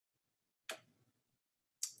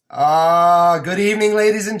Good evening,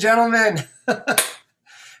 ladies and gentlemen.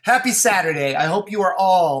 Happy Saturday. I hope you are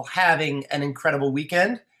all having an incredible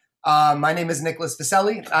weekend. My name is Nicholas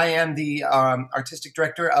Viselli. I am the artistic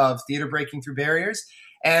director of Theater Breaking Through Barriers.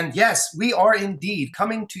 And yes, we are indeed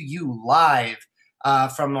coming to you live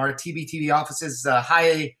from our TBTB offices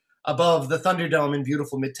high above the Thunderdome in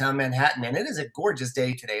beautiful Midtown Manhattan. And it is a gorgeous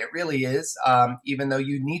day today. It really is. Even though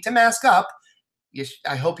you need to mask up,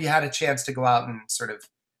 I hope you had a chance to go out and sort of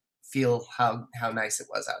feel how nice it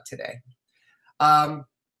was out today.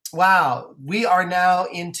 Wow, we are now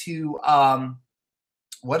into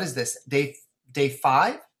what is this? Day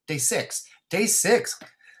 5? Day 6. Day 6.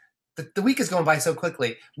 The week is going by so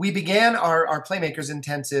quickly. We began our Playmakers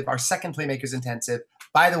Intensive, our second Playmakers Intensive.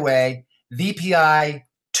 By the way,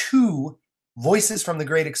 VPI2, Voices from the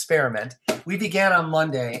Great Experiment. We began on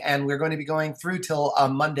Monday, and we're going to be going through till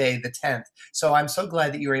Monday the 10th. So I'm so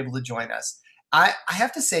glad that you were able to join us. I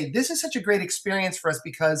have to say, this is such a great experience for us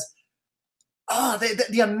because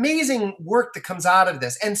the amazing work that comes out of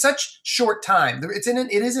this in such short time. It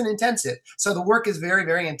is an intensive, so the work is very,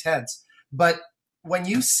 very intense. But when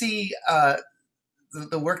you see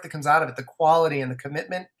the work that comes out of it, the quality and the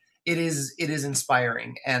commitment, it is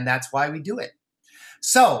inspiring, and that's why we do it.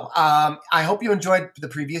 So I hope you enjoyed the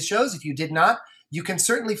previous shows. If you did not, you can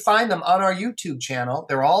certainly find them on our YouTube channel.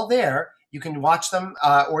 They're all there. You can watch them,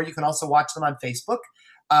 or you can also watch them on Facebook.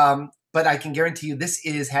 But I can guarantee you this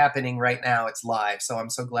is happening right now. It's live, so I'm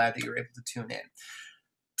so glad that you're able to tune in.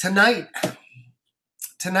 Tonight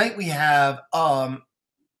we have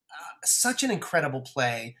such an incredible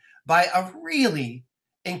play by a really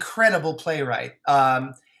incredible playwright.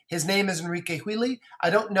 His name is Enrique Huili. I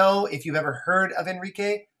don't know if you've ever heard of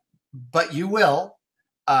Enrique, but you will.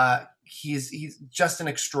 He's just an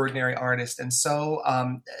extraordinary artist, and so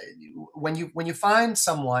when you find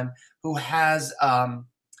someone who has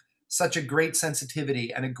such a great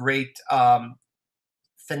sensitivity and a great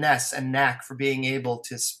finesse and knack for being able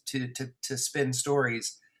to spin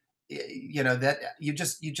stories, you know, that you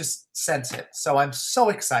just sense it. So I'm so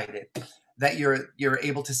excited that you're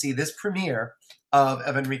able to see this premiere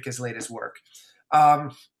of Enrique's latest work.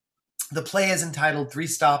 The play is entitled 3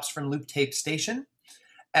 Stops from Loop Tape Station.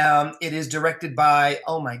 It is directed by,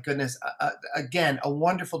 oh my goodness, again, a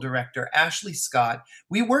wonderful director, Ashley Scott.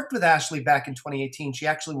 We worked with Ashley back in 2018. She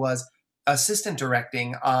actually was assistant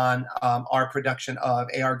directing on our production of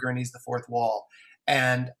A.R. Gurney's The Fourth Wall.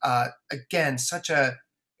 And again, such a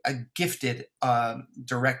gifted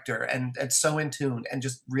director and so in tune and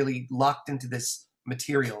just really locked into this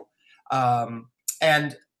material.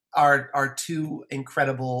 And our two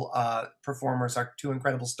incredible performers, our two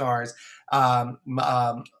incredible stars,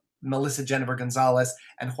 Melissa Jennifer Gonzalez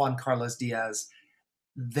and Juan Carlos Diaz.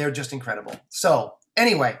 They're just incredible. So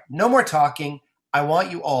anyway, no more talking. I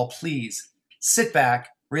want you all, please, sit back,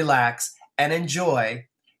 relax, and enjoy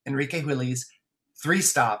Enrique Huili's 3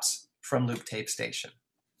 Stops from Loop Tape Station.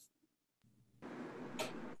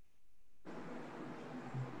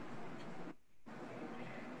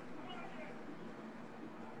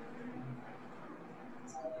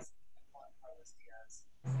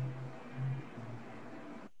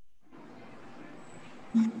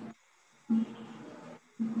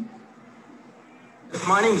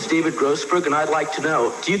 My name is David Grossberg, and I'd like to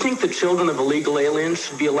know, do you think the children of illegal aliens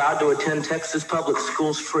should be allowed to attend Texas public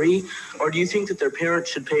schools free, or do you think that their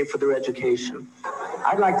parents should pay for their education?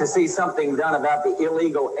 I'd like to see something done about the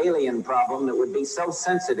illegal alien problem that would be so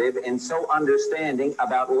sensitive and so understanding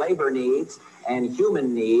about labor needs and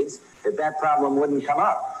human needs that problem wouldn't come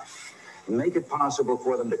up. Make it possible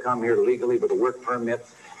for them to come here legally with a work permit,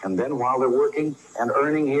 and then while they're working and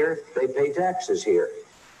earning here, they pay taxes here.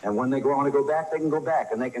 And when they want to go back, they can go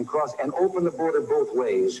back, and they can cross and open the border both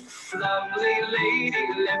ways. Lovely Lady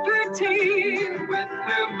Liberty with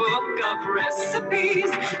her book of recipes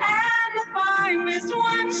and the finest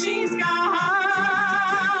one she's got.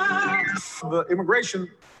 The immigration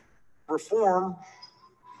reform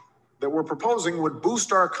that we're proposing would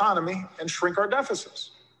boost our economy and shrink our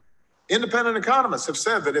deficits. Independent economists have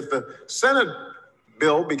said that if the Senate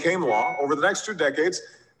bill became law over the next 2 decades,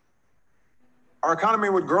 our economy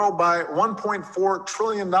would grow by $1.4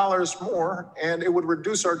 trillion more, and it would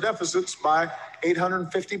reduce our deficits by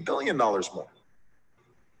 $850 billion more.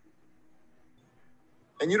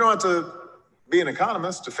 And you don't have to be an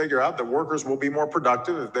economist to figure out that workers will be more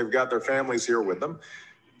productive if they've got their families here with them.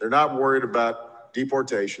 They're not worried about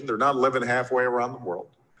deportation. They're not living halfway around the world.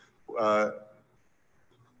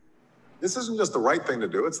 This isn't just the right thing to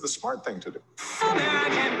do, it's the smart thing to do.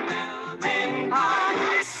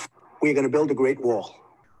 We're going to build a great wall.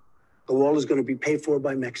 The wall is going to be paid for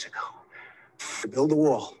by Mexico. To build the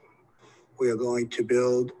wall, We are going to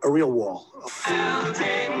build a real wall.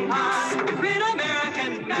 Melting pot, great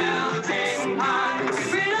American melting pot,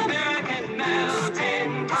 great American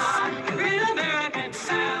melting pot, great American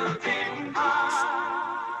melting pot.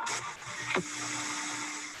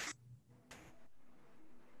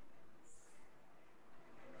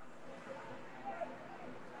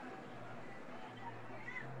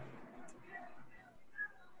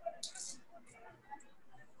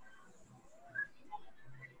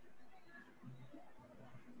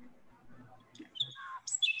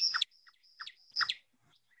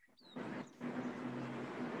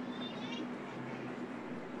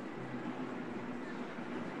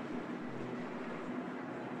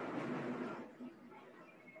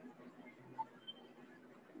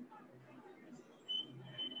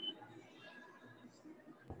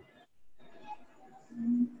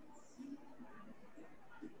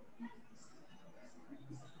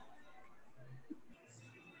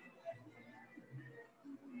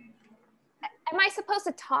 Am I supposed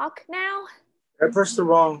to talk now? I pressed the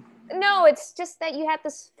wrong. No, it's just that you had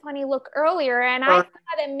this funny look earlier, and I thought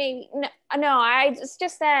that maybe it's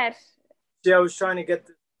just that. See, I was trying to get.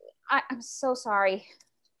 I'm so sorry.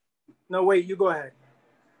 No, wait. You go ahead.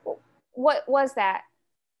 What was that?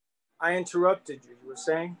 I interrupted you. You were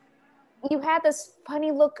saying? You had this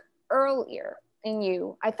funny look earlier in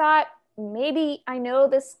you. I thought maybe I know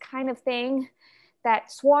this kind of thing that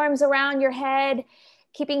swarms around your head,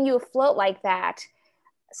 keeping you afloat like that,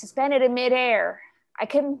 suspended in midair. I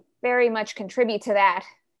can very much contribute to that.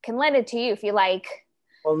 Can lend it to you if you like.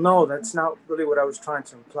 Well, no, that's not really what I was trying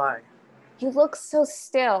to imply. You look so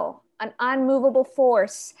still, an unmovable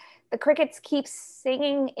force. The crickets keep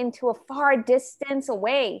singing into a far distance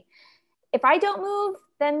away. If I don't move,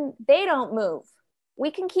 then they don't move.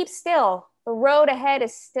 We can keep still. The road ahead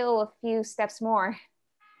is still a few steps more.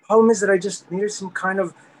 Problem is that I just needed some kind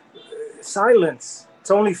of silence. It's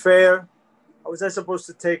only fair. How was I supposed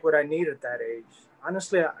to take what I need at that age?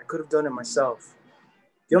 Honestly, I could have done it myself.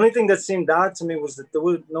 The only thing that seemed odd to me was that there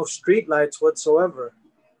were no street lights whatsoever.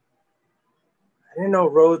 I didn't know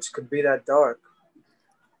roads could be that dark.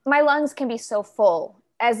 My lungs can be so full,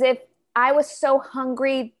 as if I was so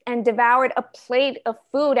hungry and devoured a plate of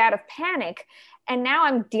food out of panic, and now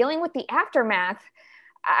I'm dealing with the aftermath.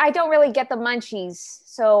 I don't really get the munchies,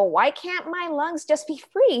 so why can't my lungs just be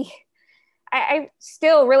free? I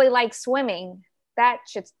still really like swimming. That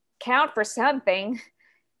should count for something.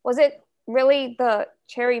 Was it really the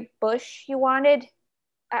cherry bush you wanted?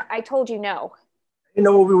 I told you no. I didn't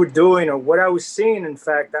know what we were doing or what I was seeing, in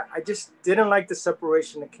fact. I just didn't like the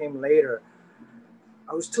separation that came later.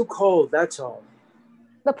 I was too cold, that's all.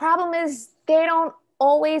 The problem is they don't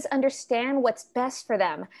always understand what's best for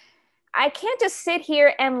them. I can't just sit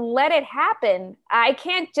here and let it happen. I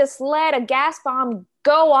can't just let a gas bomb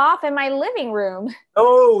go off in my living room.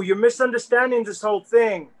 Oh, you're misunderstanding this whole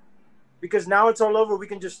thing. Because now it's all over, we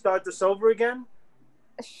can just start this over again?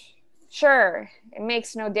 Sure, it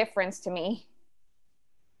makes no difference to me.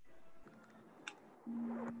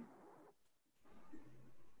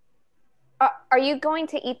 Are you going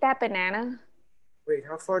to eat that banana? Wait,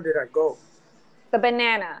 how far did I go? The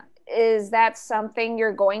banana. Is that something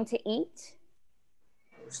you're going to eat?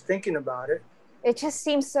 I was thinking about it. It just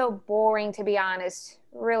seems so boring, to be honest.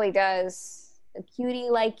 It really does. A cutie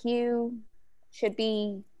like you should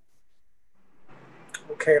be...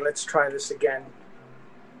 Okay, let's try this again.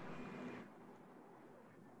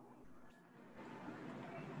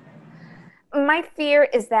 My fear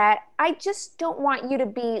is that I just don't want you to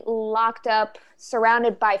be locked up,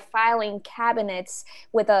 surrounded by filing cabinets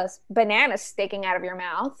with a banana sticking out of your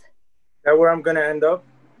mouth. Is that where I'm going to end up?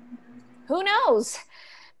 Who knows?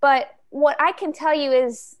 But what I can tell you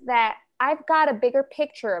is that I've got a bigger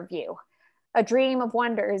picture of you, a dream of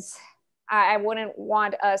wonders. I wouldn't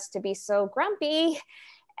want us to be so grumpy,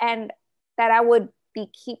 and that I would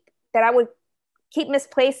keep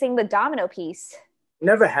misplacing the domino piece.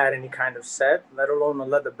 Never had any kind of set, let alone a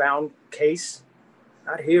leather-bound case.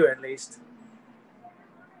 Not here, at least.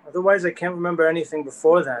 Otherwise, I can't remember anything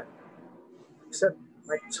before that. Except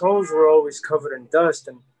my toes were always covered in dust,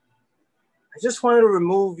 and I just wanted to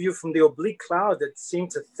remove you from the oblique cloud that seemed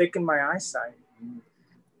to thicken my eyesight.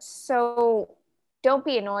 So don't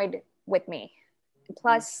be annoyed with me.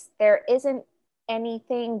 Plus, there isn't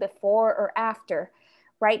anything before or after.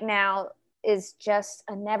 Right now is just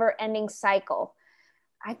a never-ending cycle.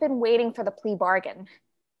 I've been waiting for the plea bargain.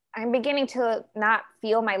 I'm beginning to not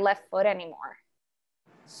feel my left foot anymore.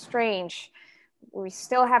 Strange. We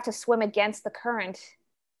still have to swim against the current.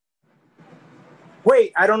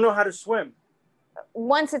 Wait, I don't know how to swim.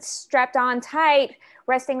 once it's strapped on tight,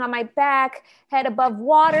 resting on my back, head above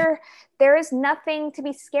water, there is nothing to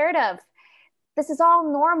be scared of. This is all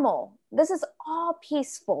normal. This is all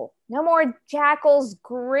peaceful. No more jackals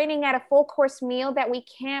grinning at a full course meal that we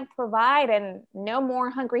can't provide, and no more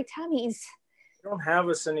hungry tummies. You don't have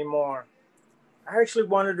us anymore. I actually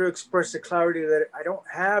wanted to express the clarity that I don't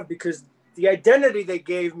have, because the identity they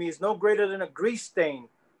gave me is no greater than a grease stain,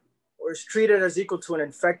 or is treated as equal to an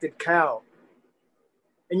infected cow.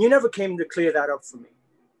 And you never came to clear that up for me.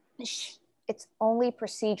 Shh, it's only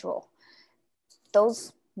procedural.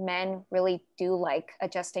 Those men really do like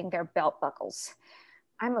adjusting their belt buckles.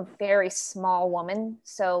 I'm a very small woman,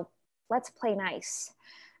 so let's play nice.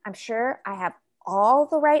 I'm sure I have all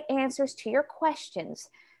the right answers to your questions.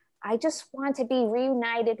 I just want to be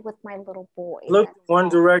reunited with my little boy. Looked in one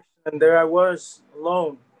direction and there I was,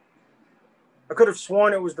 alone. I could have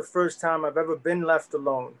sworn it was the first time I've ever been left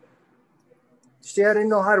alone. See, I didn't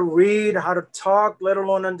know how to read, how to talk, let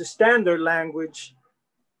alone understand their language.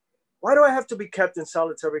 Why do I have to be kept in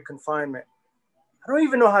solitary confinement? I don't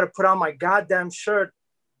even know how to put on my goddamn shirt.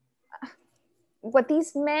 What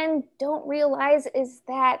these men don't realize is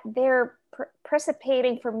that they're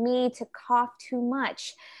precipitating for me to cough too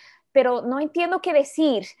much. Pero no entiendo qué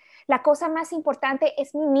decir. La cosa más importante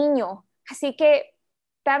es mi niño. Así que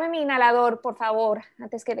dame mi inhalador, por favor,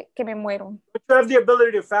 antes que me muero. But you have the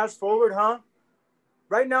ability to fast forward, huh?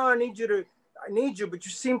 Right now I need you, but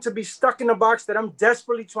you seem to be stuck in a box that I'm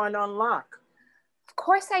desperately trying to unlock. Of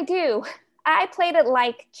course I do. I played it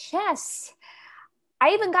like chess. I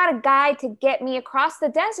even got a guide to get me across the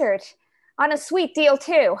desert on a sweet deal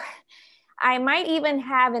too. I might even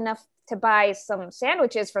have enough to buy some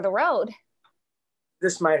sandwiches for the road.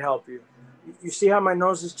 This might help you. You see how my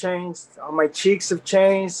nose has changed? How my cheeks have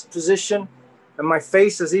changed position? And my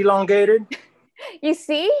face is elongated? You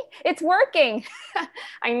see? It's working.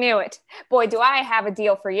 I knew it. Boy, do I have a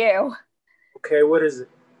deal for you. Okay, what is it?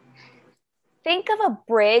 Think of a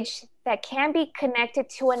bridge that can be connected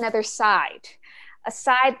to another side. A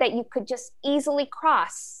side that you could just easily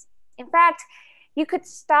cross. In fact, you could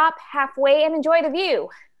stop halfway and enjoy the view.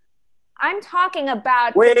 I'm talking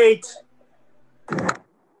about... Wait!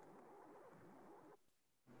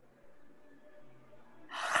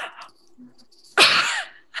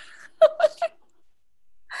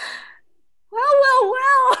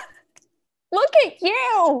 Well. Look at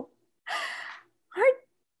you.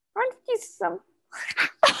 Aren't you some...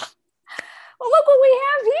 Well, look what we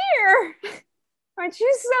have here. Aren't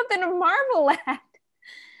you something to marvel at?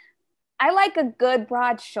 I like a good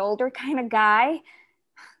broad shoulder kind of guy.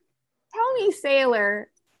 Tell me, sailor,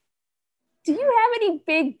 do you have any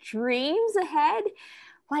big dreams ahead?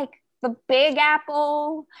 Like the Big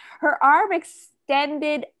Apple, her arm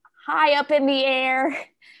extended high up in the air,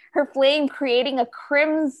 her flame creating a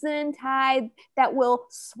crimson tide that will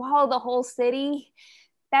swallow the whole city.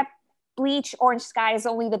 That bleach orange sky is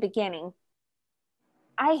only the beginning.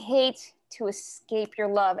 I hate to escape your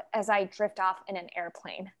love as I drift off in an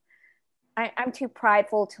airplane. I'm too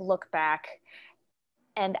prideful to look back,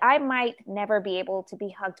 and I might never be able to be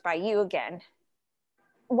hugged by you again.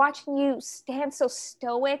 Watching you stand so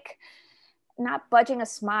stoic, not budging a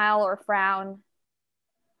smile or frown.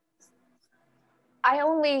 I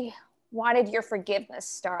only wanted your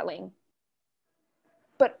forgiveness, darling.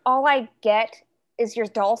 But all I get is your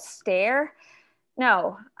dull stare.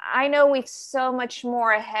 No, I know we've so much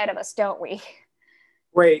more ahead of us, don't we?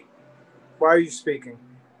 Wait, why are you speaking?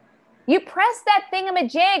 You pressed that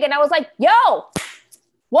thingamajig and I was like, yo,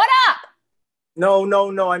 what up?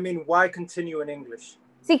 No, I mean, why continue in English?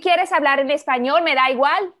 Si quieres hablar en español, me da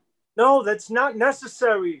igual. No, that's not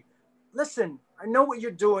necessary. Listen, I know what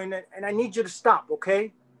you're doing and I need you to stop,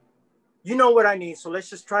 okay? You know what I need, so let's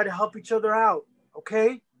just try to help each other out,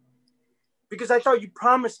 okay? Because I thought you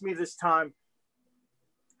promised me this time.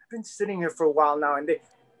 I've been sitting here for a while now and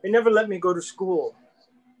they never let me go to school.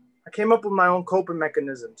 I came up with my own coping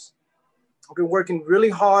mechanisms. I've been working really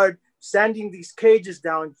hard, sanding these cages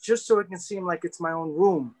down just so it can seem like it's my own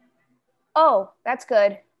room. Oh, that's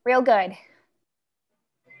good. Real good.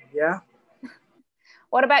 Yeah?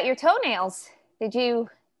 What about your toenails? Did you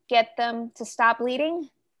get them to stop bleeding?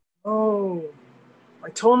 Oh, my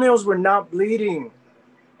toenails were not bleeding.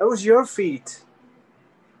 That was your feet.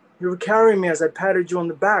 You were carrying me as I patted you on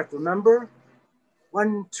the back, remember?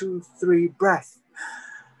 1, 2, 3, breath.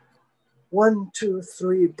 1, 2,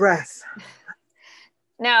 3, breath.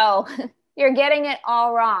 No, you're getting it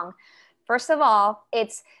all wrong. First of all,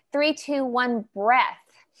 it's 3, 2, 1, breath.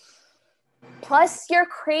 Plus, you're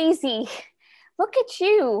crazy. Look at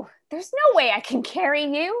you. There's no way I can carry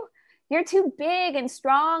you. You're too big and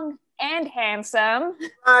strong and handsome.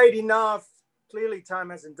 Right, enough. Clearly, time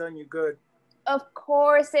hasn't done you good. Of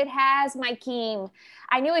course it has, my king.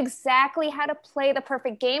 I knew exactly how to play the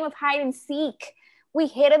perfect game of hide and seek. We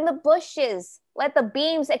hid in the bushes, let the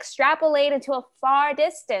beams extrapolate into a far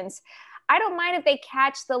distance. I don't mind if they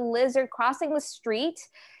catch the lizard crossing the street.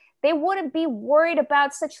 They wouldn't be worried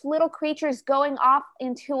about such little creatures going off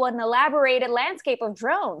into an elaborated landscape of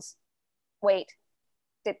drones. Wait,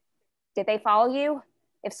 did they follow you?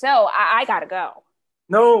 If so, I gotta go.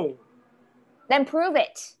 No. Then prove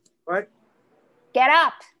it. What? Get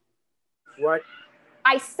up. What?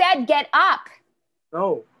 I said get up.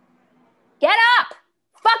 No. Get up.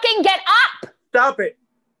 Fucking get up. Stop it.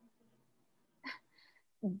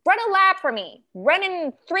 Run a lap for me. Run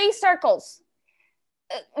in 3 circles.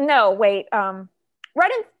 No, wait. Run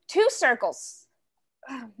in 2 circles.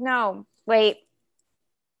 No, wait.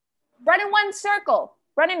 Run in 1 circle.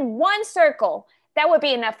 Run in 1 circle. That would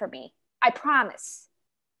be enough for me. I promise.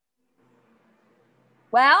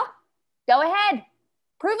 Well, go ahead.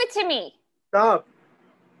 Prove it to me. Stop.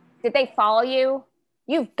 Did they follow you?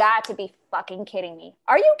 You've got to be fucking kidding me.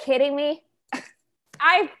 Are you kidding me?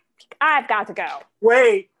 I've got to go.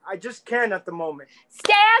 Wait, I just can't at the moment.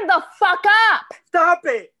 Stand the fuck up. Stop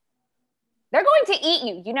it. They're going to eat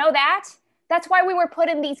you. You know that? That's why we were put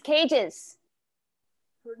in these cages.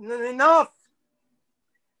 Enough.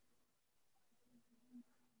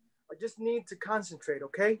 I just need to concentrate,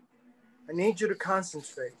 okay? I need you to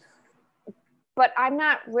concentrate. But I'm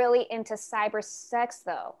not really into cyber sex,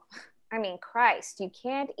 though. I mean, Christ, you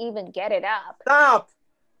can't even get it up. Stop!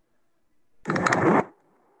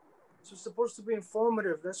 This was supposed to be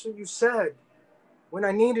informative. That's what you said. When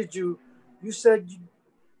I needed you, you said...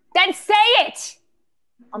 Then say it!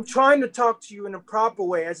 I'm trying to talk to you in a proper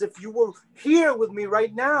way, as if you were here with me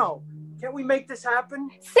right now. Can't we make this happen?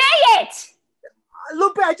 Say it!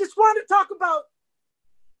 Look, I just want to talk about...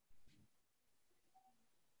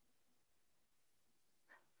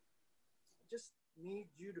 I just need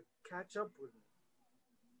you to catch up with me.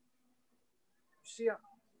 You see, I'm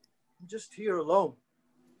just here alone.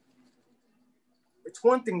 It's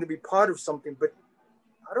one thing to be part of something, but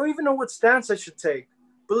I don't even know what stance I should take.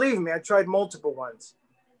 Believe me, I tried multiple ones.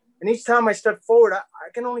 And each time I step forward, I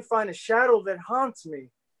can only find a shadow that haunts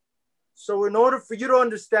me. So in order for you to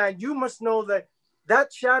understand, you must know that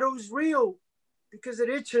that shadow is real because it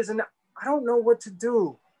itches and I don't know what to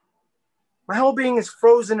do. My whole being is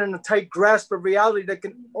frozen in a tight grasp of reality that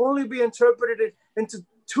can only be interpreted into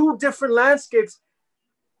 2 different landscapes.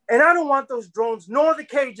 And I don't want those drones nor the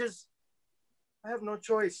cages. I have no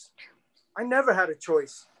choice. I never had a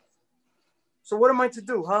choice. So what am I to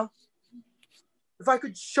do, huh? If I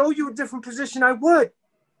could show you a different position, I would.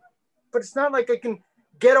 But it's not like I can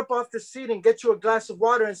get up off the seat and get you a glass of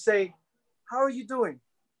water and say, how are you doing?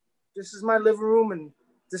 This is my living room and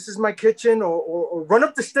this is my kitchen, or run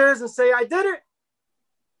up the stairs and say, I did it.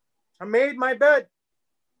 I made my bed.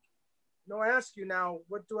 No, I ask you now,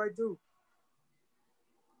 what do I do?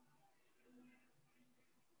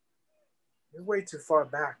 You're way too far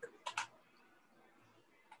back.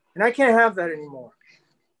 And I can't have that anymore.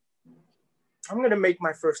 I'm going to make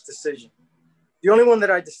my first decision. The only one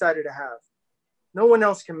that I decided to have. No one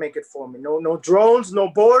else can make it for me. No drones, no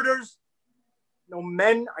borders, no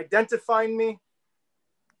men identifying me.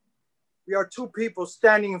 We are 2 people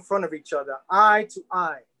standing in front of each other, eye to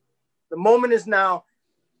eye. The moment is now,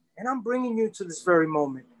 and I'm bringing you to this very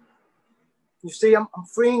moment. You see, I'm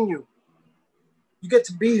freeing you. You get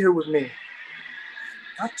to be here with me.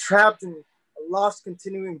 Not trapped in a lost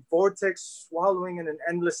continuing vortex, swallowing in an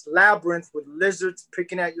endless labyrinth with lizards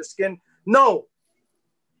picking at your skin. No,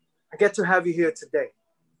 I get to have you here today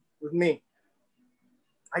with me.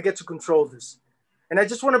 I get to control this. And I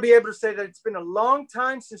just want to be able to say that it's been a long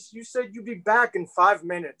time since you said you'd be back in 5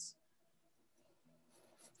 minutes.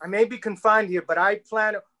 I may be confined here, but I'm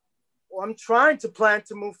trying to plan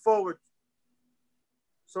to move forward.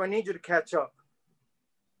 So I need you to catch up.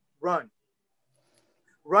 Run.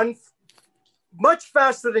 Run much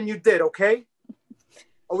faster than you did, okay?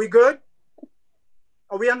 Are we good?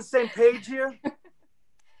 Are we on the same page here?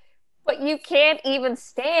 But you can't even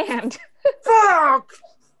stand. Fuck!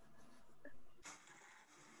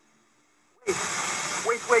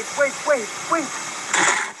 Wait.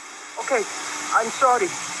 Okay, I'm sorry.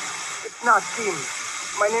 It's not Kim.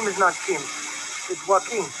 My name is not Kim. It's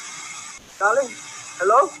Joaquin. Darling,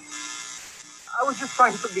 hello? I was just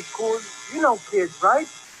trying to be cool. You know kids, right?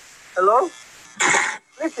 Hello?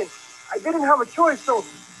 Listen, I didn't have a choice, so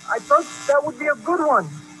I thought that would be a good one.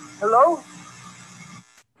 Hello?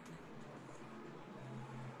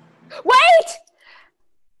 Wait!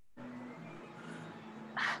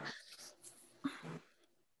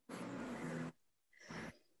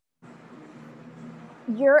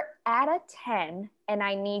 You're at a 10 and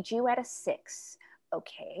I need you at a 6.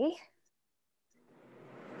 Okay.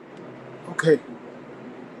 Okay.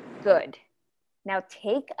 Good. Now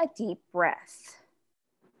take a deep breath.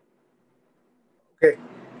 Okay.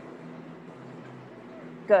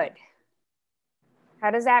 Good.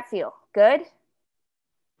 How does that feel? Good?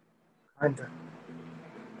 Kinda.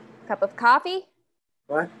 Cup of coffee?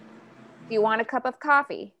 What? Do you want a cup of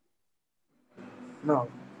coffee? No.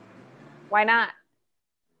 Why not?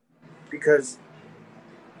 Because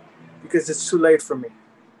it's too late for me.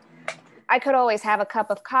 I could always have a cup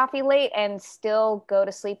of coffee late and still go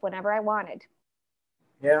to sleep whenever I wanted.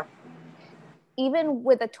 Yeah? Even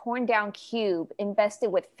with a torn down cube invested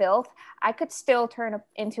with filth, I could still turn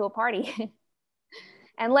into a party.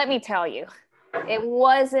 And let me tell you, it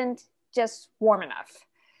wasn't just warm enough.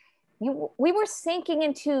 We were sinking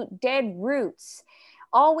into dead roots.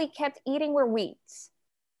 All we kept eating were weeds.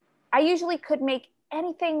 I usually could make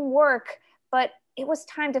anything work, but it was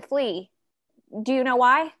time to flee. Do you know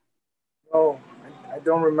why? No, I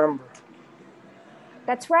don't remember.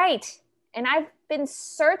 That's right. And I've been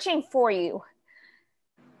searching for you.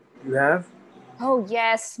 You have? Oh,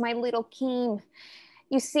 yes, my little Keen.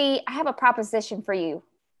 You see, I have a proposition for you.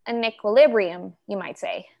 An equilibrium, you might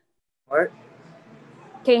say. What?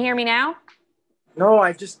 Can you hear me now? No,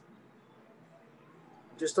 I just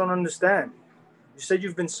don't understand. You said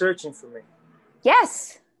you've been searching for me.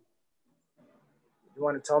 Yes. You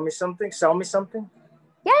want to tell me something? Sell me something?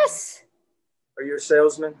 Yes. Are you a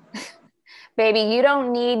salesman? Baby, you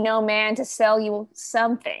don't need no man to sell you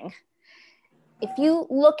something. If you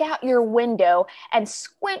look out your window and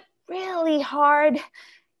squint really hard,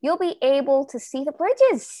 you'll be able to see the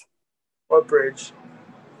bridges. What bridge?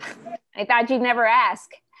 I thought you'd never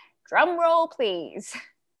ask. Drum roll, please.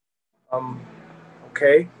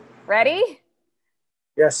 Okay. Ready?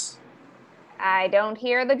 Yes. I don't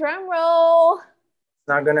hear the drum roll. It's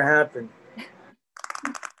not gonna happen.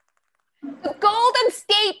 The Golden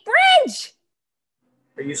State Bridge!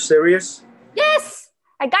 Are you serious? Yes!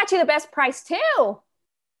 I got you the best price too.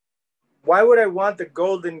 Why would I want the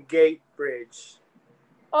Golden Gate Bridge?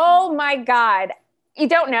 Oh my God. You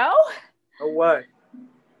don't know? Or what?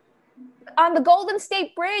 On the Golden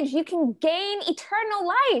State Bridge, you can gain eternal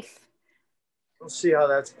life. I don't see how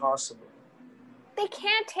that's possible. They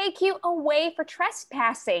can't take you away for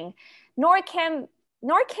trespassing, nor can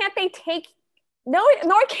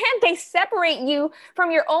they separate you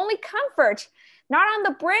from your only comfort. Not on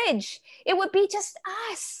the bridge. It would be just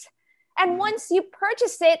us. And once you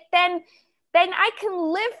purchase it, then I can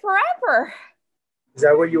live forever. Is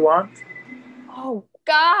that what you want? Oh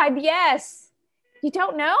God, yes. You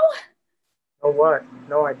don't know? Or what?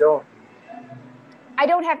 No, I don't. I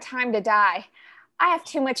don't have time to die. I have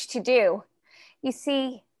too much to do. You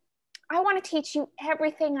see, I want to teach you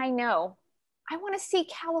everything I know. I want to see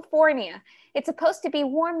California. It's supposed to be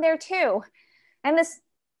warm there too. And this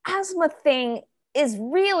asthma thing is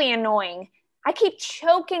really annoying. I keep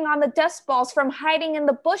choking on the dust balls from hiding in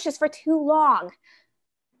the bushes for too long.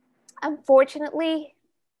 Unfortunately,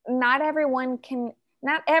 not everyone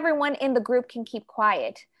in the group can keep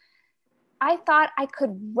quiet. I thought I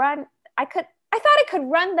could run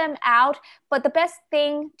them out, but the best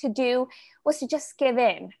thing to do was to just give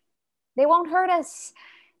in. They won't hurt us.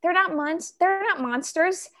 They're not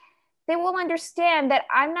monsters. They will understand that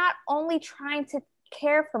I'm not only trying to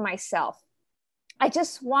care for myself. I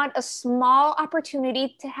just want a small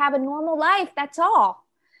opportunity to have a normal life, that's all.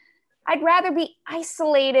 I'd rather be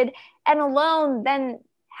isolated and alone than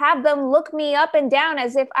have them look me up and down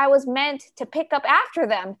as if I was meant to pick up after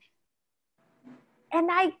them. And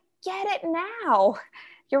I get it now.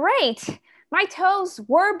 You're right. My toes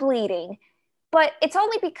were bleeding, but it's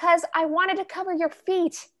only because I wanted to cover your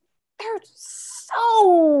feet. They're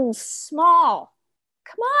so small.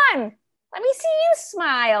 Come on, let me see you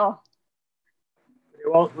smile. They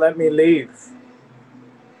won't let me leave.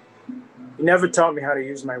 You never taught me how to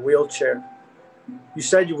use my wheelchair. You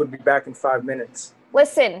said you would be back in 5 minutes.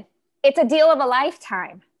 Listen, it's a deal of a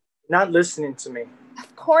lifetime. You're not listening to me.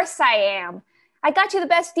 Of course I am. I got you the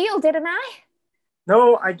best deal, didn't I?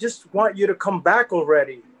 No, I just want you to come back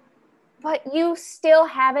already. But you still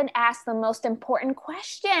haven't asked the most important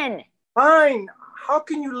question. Fine. How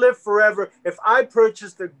can you live forever if I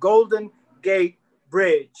purchase the Golden Gate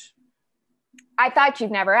Bridge? I thought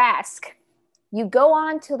you'd never ask. You go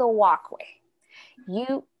on to the walkway.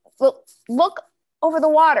 You look over the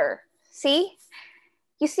water. See?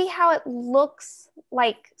 You see how it looks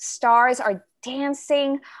like stars are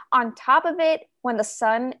dancing on top of it when the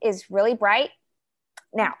sun is really bright?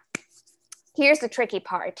 Now, here's the tricky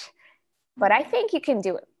part, but I think you can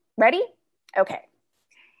do it. Ready? Okay.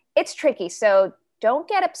 It's tricky, so don't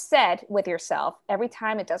get upset with yourself every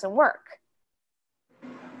time it doesn't work.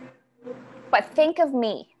 But think of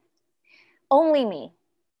me, only me,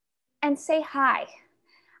 and say hi.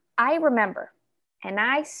 I remember, and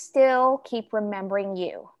I still keep remembering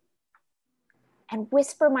you. And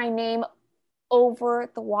whisper my name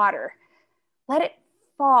over the water. Let it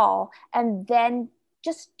fall, and then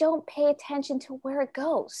just don't pay attention to where it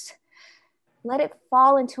goes. Let it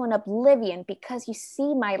fall into an oblivion because you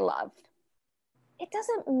see my love. It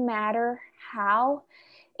doesn't matter how.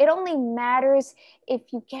 It only matters if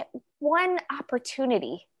you get one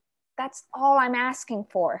opportunity. That's all I'm asking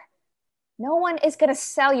for. No one is going to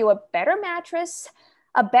sell you a better mattress,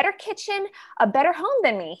 a better kitchen, a better home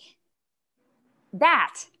than me.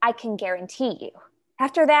 That I can guarantee you.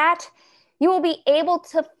 After that, you will be able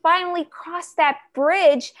to finally cross that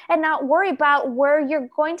bridge and not worry about where you're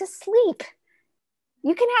going to sleep.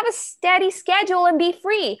 You can have a steady schedule and be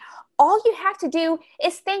free. All you have to do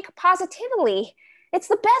is think positively. It's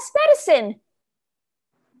the best medicine.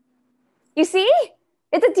 You see?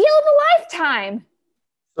 It's a deal of a lifetime.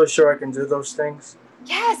 So sure I can do those things?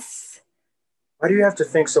 Yes. Why do you have to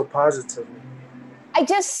think so positively? I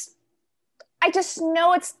just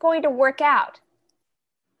know it's going to work out.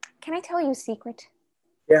 Can I tell you a secret?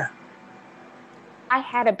 Yeah. I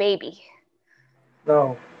had a baby.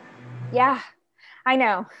 No. Yeah, I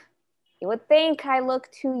know. You would think I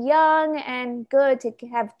look too young and good to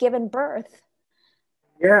have given birth.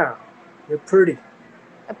 Yeah, you're pretty.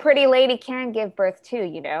 A pretty lady can give birth too,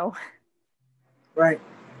 you know. Right.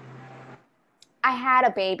 I had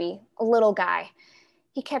a baby, a little guy.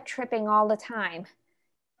 He kept tripping all the time,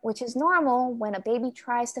 which is normal when a baby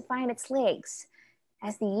tries to find its legs.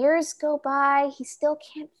 As the years go by, he still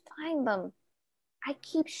can't find them. I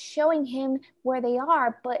keep showing him where they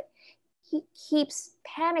are, but he keeps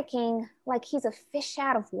panicking like he's a fish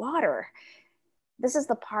out of water. This is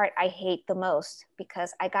the part I hate the most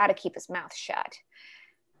because I gotta keep his mouth shut.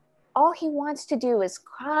 All he wants to do is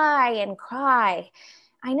cry and cry.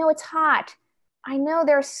 I know it's hot. I know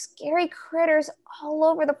there are scary critters all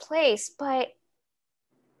over the place, but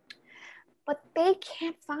they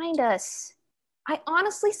can't find us. I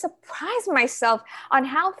honestly surprise myself on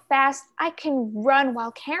how fast I can run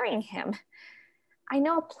while carrying him. I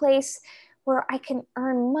know a place where I can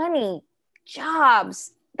earn money,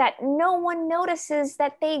 jobs that no one notices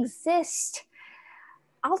that they exist.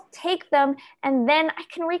 I'll take them and then I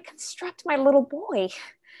can reconstruct my little boy.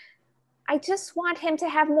 I just want him to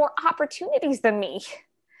have more opportunities than me.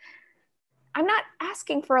 I'm not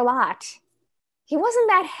asking for a lot. He wasn't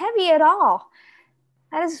that heavy at all.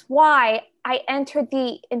 That is why I entered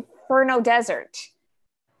the Inferno Desert.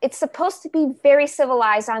 It's supposed to be very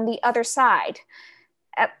civilized on the other side.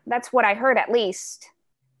 That's what I heard, at least.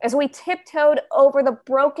 As we tiptoed over the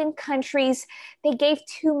broken countries, they gave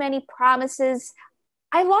too many promises.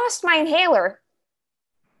 I lost my inhaler.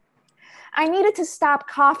 I needed to stop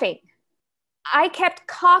coughing. I kept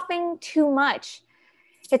coughing too much.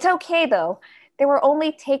 It's okay, though. They were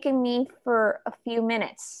only taking me for a few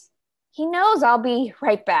minutes. He knows I'll be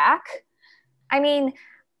right back. I mean,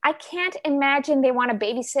 I can't imagine they want to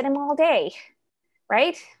babysit him all day,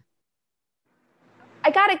 right?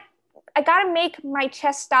 I gotta make my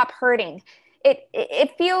chest stop hurting.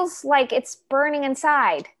 It feels like it's burning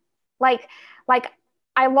inside. Like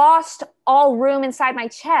I lost all room inside my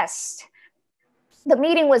chest. The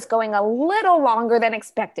meeting was going a little longer than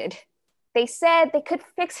expected. They said they could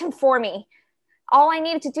fix him for me. All I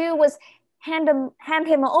needed to do was hand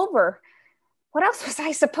him over. What else was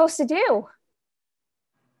I supposed to do?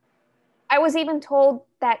 I was even told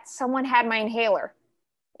that someone had my inhaler.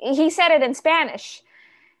 He said it in Spanish.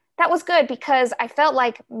 That was good because I felt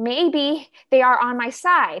like maybe they are on my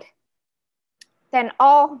side. Then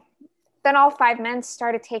all 5 men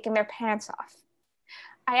started taking their pants off.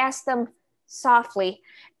 I asked them softly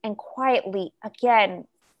and quietly again,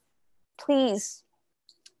 please,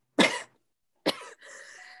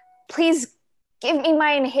 please give me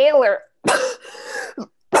my inhaler.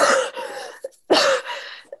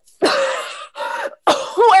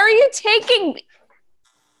 Where are you taking me?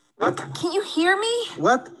 What? Can you hear me?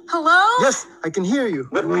 What? Hello? Yes, I can hear you.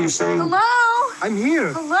 What were you saying? Hello? I'm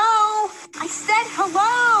here. Hello? I said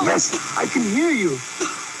hello. Yes, I can hear you.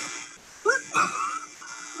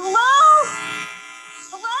 Hello?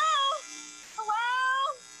 Hello? Hello?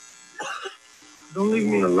 Don't leave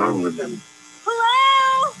me alone with them.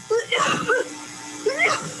 Hello?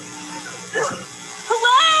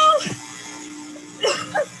 Hello?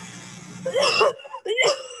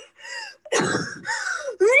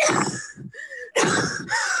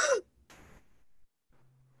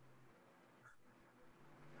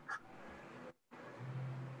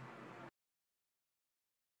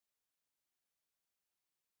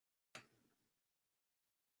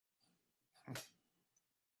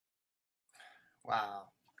 Wow.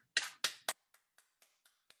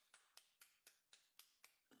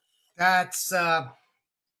 That's the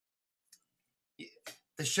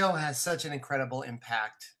show has such an incredible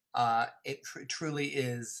impact. It truly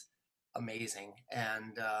is amazing,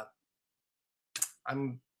 and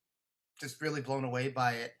I'm just really blown away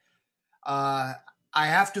by it. I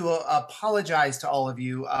have to apologize to all of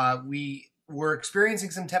you. We were experiencing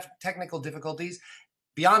some technical difficulties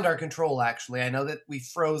beyond our control, actually. I know that we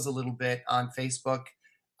froze a little bit on Facebook.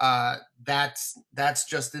 That's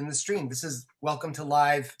just in the stream. This is welcome to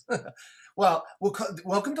live. Well,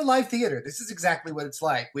 welcome to live theater. This is exactly what it's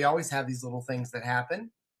like. We always have these little things that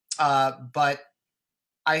happen. But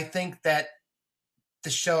I think that the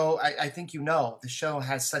show, I think the show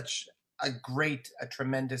has such a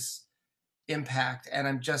tremendous impact, and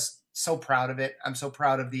I'm just so proud of it. I'm so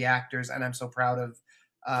proud of the actors, and I'm so proud of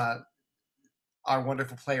our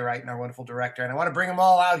wonderful playwright and our wonderful director. And I want to bring them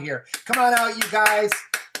all out here. Come on out, you guys.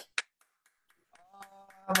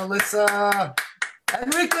 Melissa,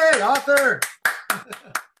 Enrique, author,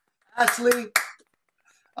 Ashley,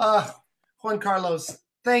 Juan Carlos,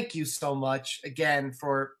 thank you so much again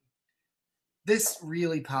for this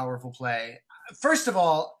really powerful play. First of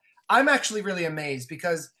all, I'm actually really amazed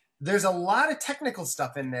because there's a lot of technical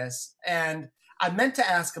stuff in this, and I meant to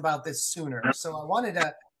ask about this sooner. So I wanted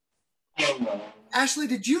to. Ashley,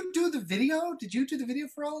 did you do the video? Did you do the video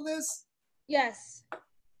for all of this? Yes.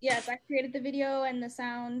 Yes, I created the video and the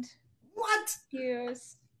sound. What?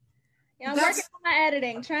 Cues. Yeah, I'm working on my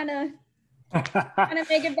editing, trying to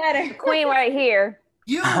make it better. Queen right here.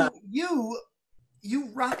 You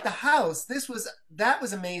rocked the house. That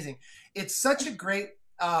was amazing. It's such a great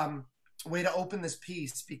way to open this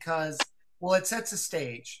piece because, well, it sets a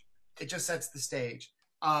stage. It just sets the stage.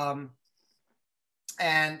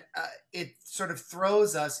 And it sort of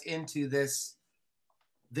throws us into this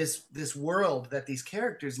world that these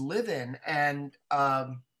characters live in, and I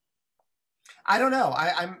don't know.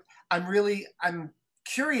 I'm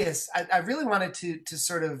curious. I really wanted to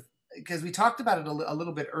sort of, because we talked about it a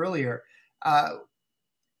little bit earlier. What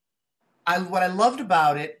I loved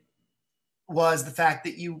about it was the fact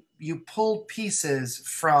that you pulled pieces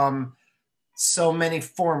from so many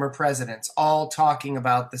former presidents, all talking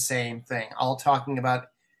about the same thing, all talking about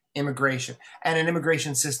immigration and an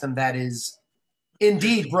immigration system that is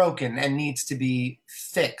indeed broken and needs to be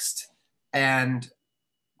fixed. And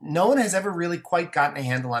no one has ever really quite gotten a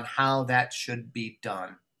handle on how that should be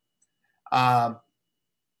done.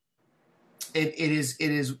 It is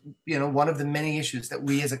one of the many issues that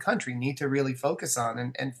we as a country need to really focus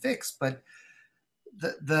on and fix. But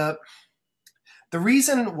the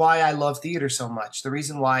reason why I love theater so much, the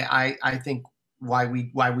reason why I think why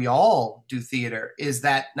we all do theater is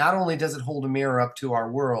that not only does it hold a mirror up to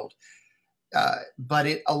our world, but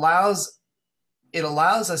it allows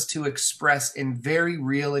us to express in very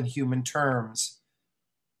real and human terms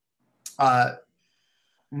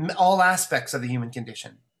all aspects of the human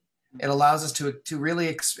condition. It allows us to really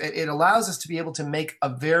it allows us to be able to make a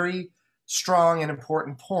very strong and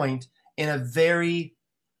important point in a very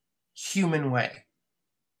human way.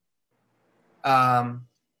 And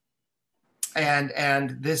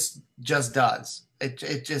this just does.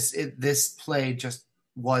 This play just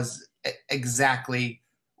was exactly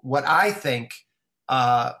what I think,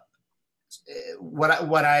 what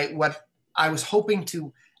I was hoping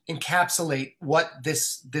to encapsulate what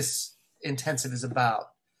this intensive is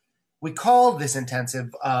about. We call this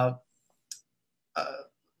intensive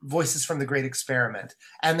Voices from the Great Experiment,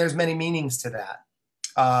 and there's many meanings to that.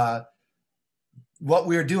 What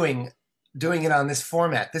we're doing it on this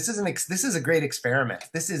format. This is a great experiment.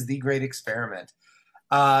 This is the great experiment.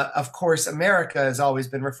 Of course, America has always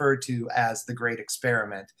been referred to as the great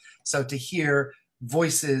experiment. So to hear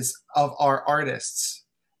voices of our artists,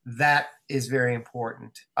 that is very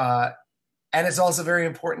important. And it's also very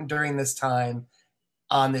important during this time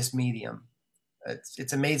on this medium.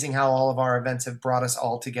 It's amazing how all of our events have brought us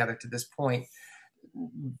all together to this point.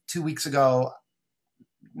 2 weeks ago,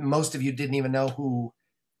 most of you didn't even know who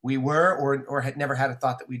we were or had never had a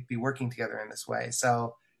thought that we'd be working together in this way.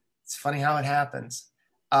 So it's funny how it happens.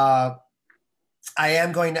 I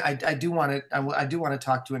do want to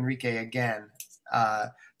talk to Enrique again.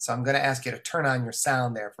 So I'm going to ask you to turn on your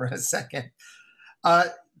sound there for a second.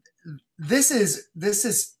 This is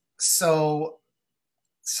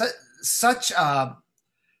such a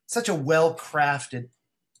well-crafted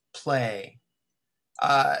play.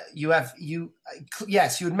 You had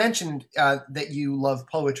mentioned that you love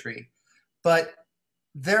poetry, but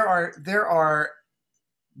there are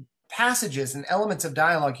passages and elements of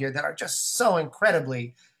dialogue here that are just so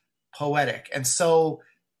incredibly poetic and so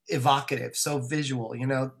evocative, so visual, you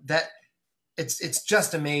know, that it's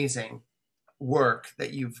just amazing work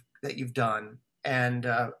that you've done. And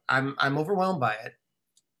I'm overwhelmed by it.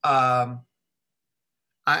 I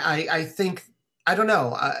think, I don't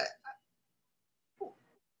know.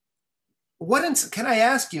 Can I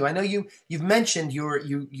ask you? I know you've mentioned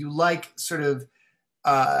you like sort of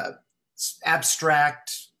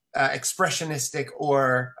abstract, expressionistic,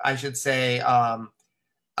 or I should say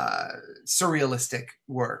surrealistic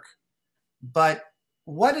work. But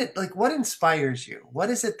what inspires you? What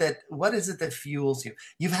is it that fuels you?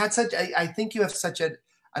 You've had such I think you have such an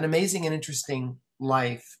amazing and interesting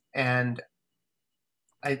life, and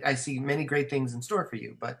I see many great things in store for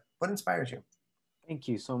you. But what inspires you? Thank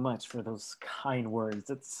you so much for those kind words.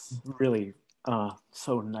 That's really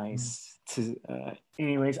so nice to.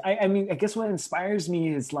 Anyways, I mean, I guess what inspires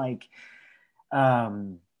me is like,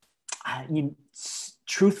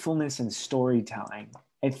 truthfulness and storytelling.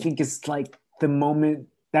 I think it's like the moment.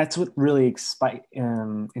 That's what really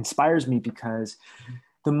inspires me, because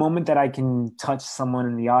the moment that I can touch someone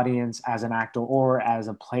in the audience as an actor or as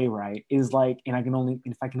a playwright is like, and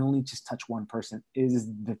if I can only just touch one person, is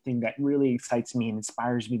the thing that really excites me and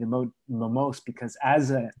inspires me the most, because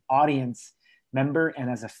as an audience member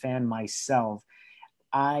and as a fan myself,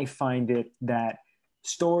 I find it that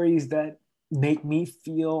stories that make me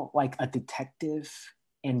feel like a detective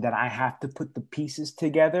and that I have to put the pieces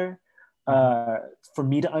together for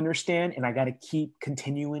me to understand, and I got to keep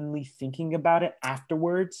continually thinking about it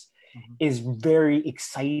afterwards, is very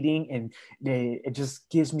exciting, and it just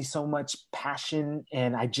gives me so much passion.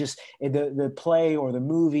 And the play or the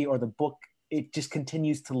movie or the book, it just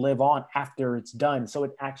continues to live on after it's done, so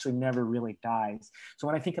it actually never really dies. So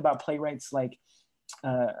when I think about playwrights like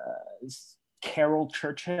Carol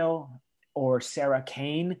Churchill or Sarah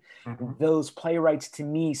Kane, those playwrights to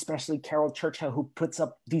me, especially Carol Churchill, who puts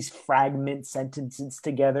up these fragment sentences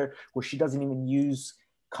together where she doesn't even use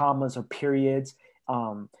commas or periods.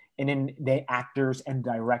 And then the actors and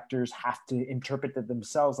directors have to interpret it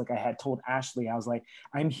themselves. Like I had told Ashley, I was like,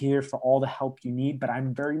 I'm here for all the help you need, but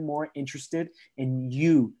I'm very more interested in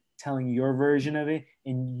you telling your version of it,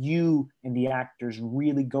 and you and the actors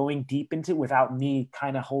really going deep into it without me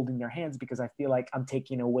kind of holding their hands, because I feel like I'm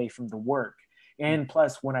taking away from the work. And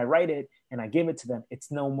plus, when I write it and I give it to them,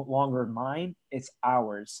 it's no longer mine, it's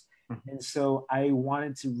ours. And so I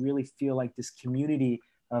wanted to really feel like this community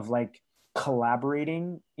of like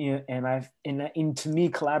collaborating, and to me,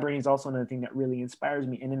 collaborating is also another thing that really inspires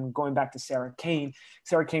me. And then going back to Sarah Kane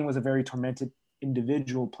was a very tormented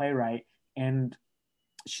individual playwright, and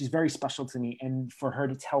she's very special to me. And for her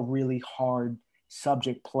to tell really hard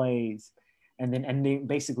subject plays, and then ending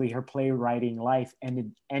basically her playwriting life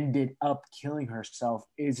ended up killing herself,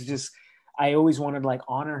 is just, I always wanted to like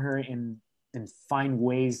honor her and find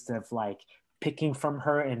ways of like picking from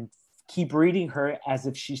her and keep reading her as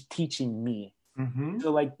if she's teaching me.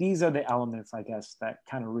 So like these are the elements, I guess, that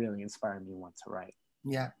kind of really inspire me want to write.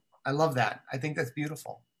 Yeah, I love that. I think that's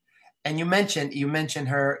beautiful. And you mentioned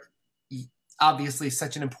her, obviously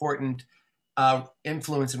such an important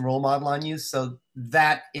influence and role model on you. So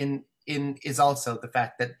that is also the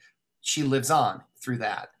fact that she lives on through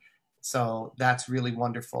that. So that's really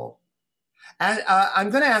wonderful. And, I'm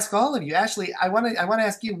going to ask all of you, Ashley. I want to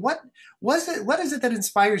ask you, what is it that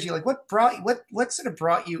inspires you? Like, what sort of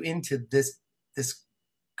brought you into this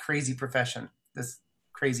crazy profession, this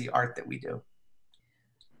crazy art that we do?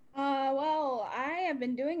 Well, I've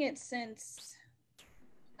been doing it since.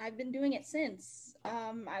 I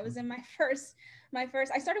was in my first.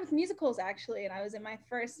 I started with musicals actually, and I was in my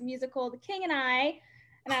first musical, The King and I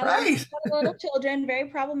was little children, very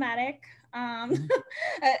problematic.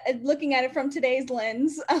 Looking at it from today's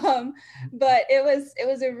lens, but it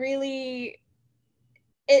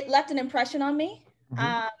left an impression on me.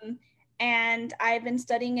 And I've been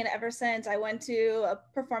studying it ever since. I went to a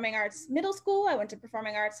performing arts middle school. I went to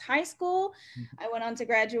performing arts high school. I went on to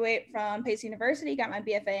graduate from Pace University, got my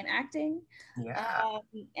BFA in acting.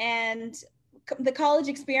 And the college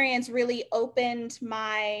experience really opened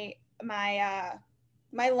my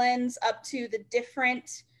lens up to the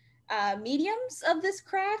different mediums of this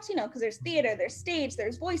craft, because there's theater, there's stage,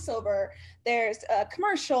 there's voiceover, there's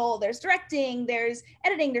commercial, there's directing, there's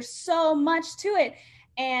editing, there's so much to it.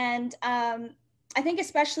 And I think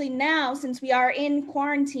especially now, since we are in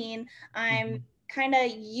quarantine, I'm kind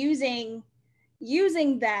of using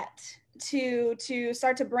that to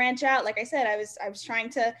start to branch out. Like I said, I was trying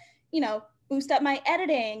to, boost up my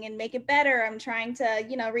editing and make it better. I'm trying to,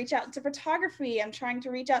 reach out to photography. I'm trying to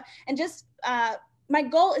reach out and just, my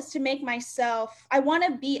goal is to make myself, I want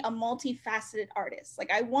to be a multifaceted artist.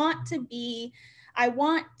 Like I want to be I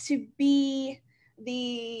want to be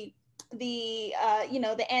the the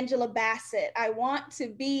Angela Bassett. I want to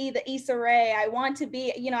be the Issa Rae. I want to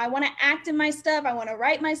be, I want to act in my stuff. I want to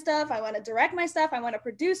write my stuff. I want to direct my stuff. I want to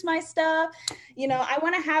produce my stuff. I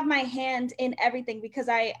want to have my hand in everything because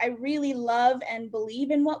I really love and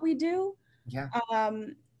believe in what we do. Yeah.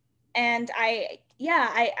 And I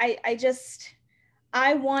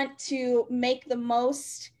want to make the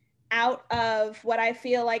most out of what I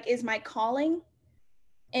feel like is my calling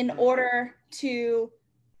in order to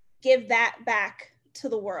give that back to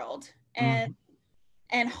the world. And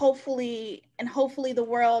hopefully the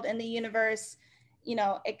world and the universe,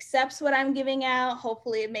 accepts what I'm giving out.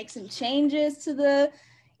 Hopefully it makes some changes to the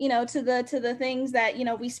to the things that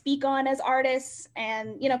we speak on as artists,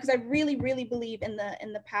 and because I really believe in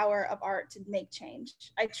the power of art to make change.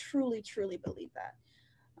 I truly believe that.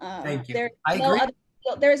 Thank you. I agree.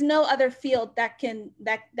 There's no other field that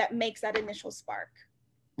makes that initial spark.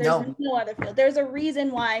 There's no other field. There's a reason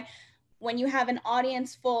why when you have an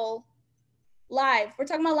audience full live, we're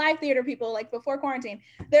talking about live theater people, like before quarantine,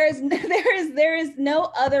 there is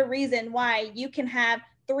no other reason why you can have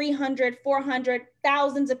 300, 400,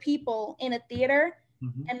 thousands of people in a theater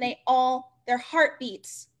and their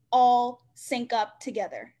heartbeats all sync up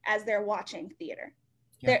together as they're watching theater.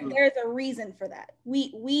 Yeah. There's a reason for that.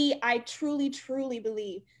 I truly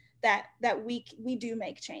believe that we do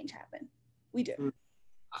make change happen. We do.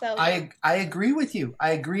 So I agree with you.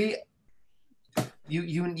 I agree.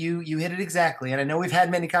 You hit it exactly. And I know we've had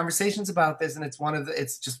many conversations about this, and it's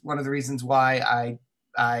just one of the reasons why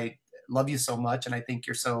I love you so much, and I think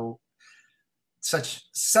you're such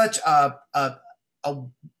a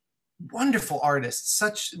wonderful artist.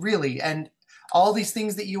 And all these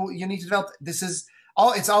things that you need to develop.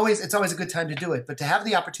 It's always a good time to do it, but to have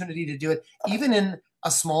the opportunity to do it, even in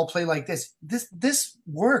a small play like this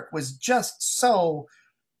work was just so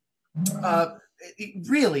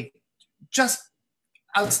really just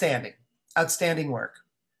outstanding work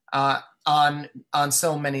on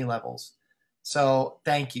so many levels. So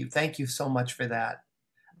thank you so much for that.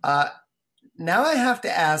 Now I have to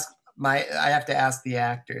ask the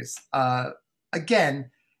actors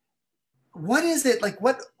again. What is it like?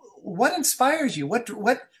 What inspires you?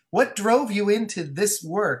 What drove you into this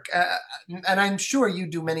work? And I'm sure you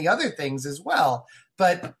do many other things as well.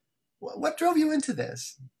 But what drove you into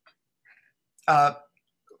this? Juan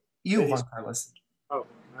Carlos.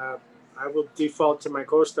 I will default to my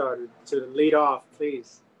co-star to lead off,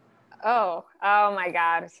 please. Oh my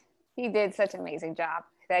God. He did such an amazing job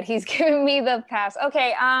that he's giving me the pass.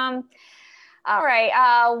 Okay. All right.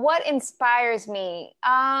 What inspires me?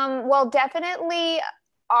 Well, definitely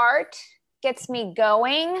art gets me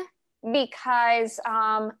going because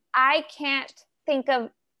I can't think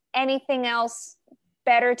of anything else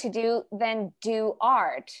better to do than do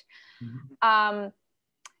art.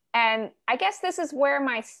 And I guess this is where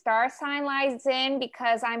my star sign lies in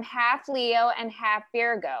because I'm half Leo and half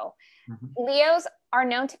Virgo. Leos are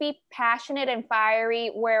known to be passionate and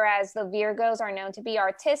fiery, whereas the Virgos are known to be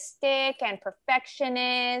artistic and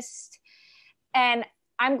perfectionist. And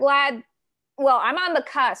I'm glad, well, I'm on the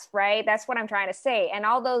cusp, right? That's what I'm trying to say. And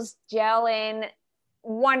all those gel in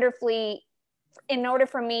wonderfully in order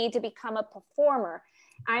for me to become a performer.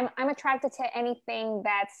 I'm attracted to anything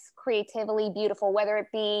that's creatively beautiful, whether it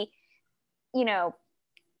be,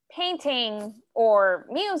 painting or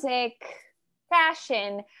music,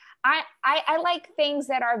 fashion. I like things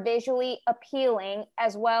that are visually appealing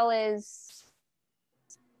as well as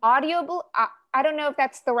audible. I don't know if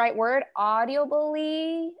that's the right word.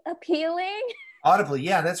 Audibly appealing. Audibly,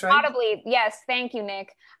 yeah, that's right. Audibly, yes. Thank you,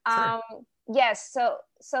 Nick. Sure. Yes.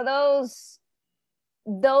 So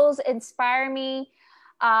those inspire me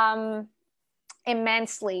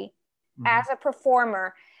immensely as a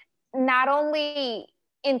performer, not only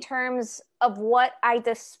in terms of what I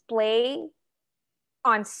display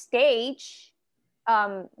on stage,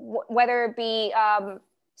 whether it be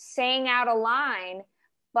saying out a line,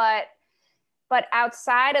 but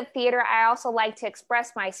outside of theater, I also like to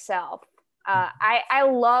express myself. I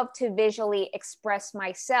love to visually express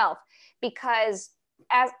myself because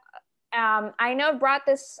as I know I've brought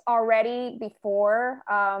this already before.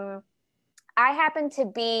 I happen to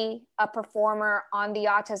be a performer on the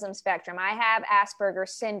autism spectrum. I have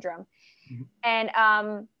Asperger's syndrome. And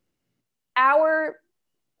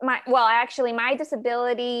my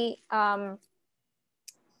disability, how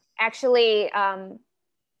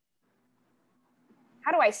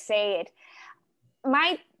do I say it?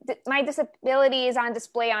 My disability is on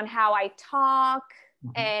display on how I talk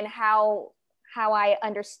and how I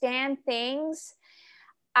understand things.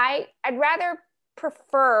 I'd rather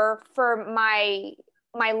prefer for my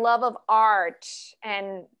love of art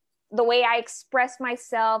and the way I express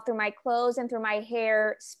myself through my clothes and through my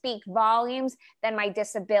hair speak volumes than my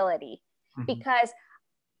disability. Because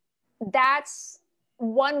that's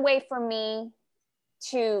one way for me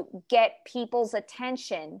to get people's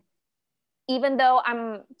attention, even though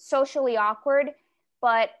I'm socially awkward,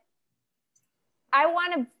 but I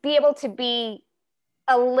want to be able to be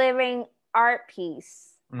a living art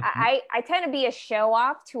piece. I tend to be a show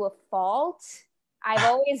off to a fault. I've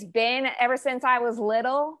always been ever since I was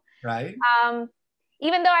little. Right.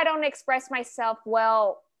 Even though I don't express myself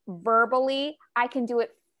well verbally, I can do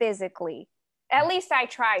it physically. At least I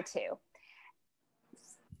try to.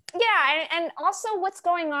 Yeah, and also what's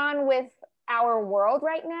going on with our world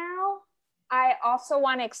right now, I also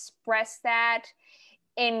want to express that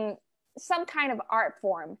in some kind of art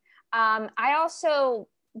form. I also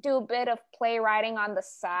do a bit of playwriting on the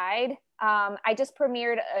side. I just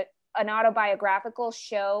premiered an autobiographical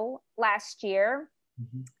show last year.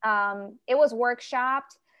 It was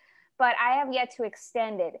workshopped, but I have yet to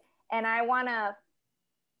extend it, and I want to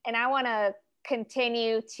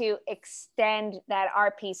continue to extend that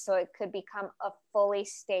art piece so it could become a fully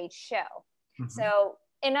staged show. So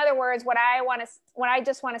in other words, what I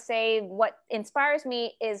just want to say, what inspires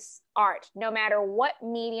me is art, no matter what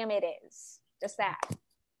medium it is. Just that.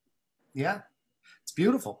 Yeah, it's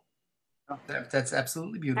beautiful. That's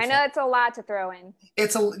absolutely beautiful. I know it's a lot to throw in. I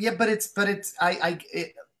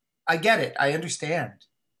get it. I understand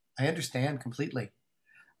completely.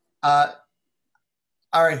 All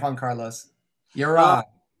right, Juan Carlos, you're on.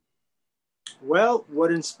 Well,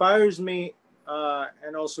 what inspires me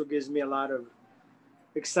and also gives me a lot of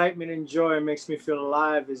excitement and joy and makes me feel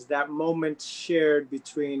alive is that moment shared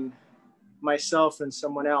between myself and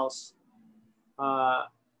someone else.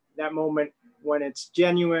 That moment when it's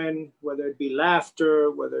genuine, whether it be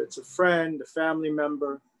laughter, whether it's a friend, a family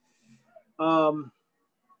member.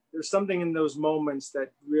 There's something in those moments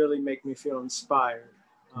that really make me feel inspired.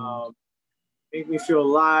 Make me feel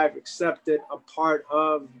alive, accepted, a part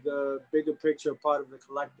of the bigger picture, a part of the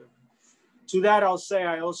collective. To that, I'll say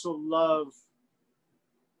I also love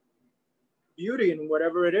beauty in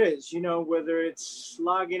whatever it is, whether it's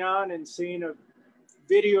logging on and seeing a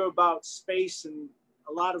video about space and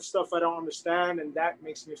a lot of stuff I don't understand, and that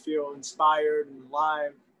makes me feel inspired and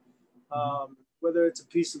alive. Whether it's a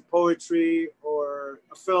piece of poetry or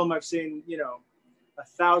a film I've seen,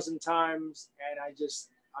 1,000 times, and I'm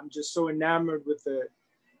just so enamored with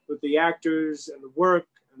the actors and the work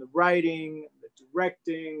and the writing, and the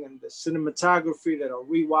directing and the cinematography that I'll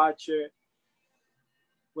rewatch it.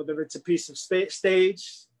 Whether it's a piece of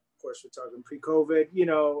stage, of course we're talking pre-COVID,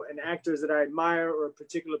 and actors that I admire, or a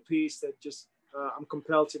particular piece that just I'm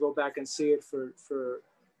compelled to go back and see it for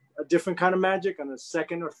a different kind of magic on a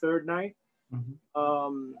second or third night.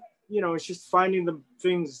 It's just finding the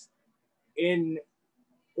things in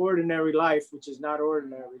ordinary life, which is not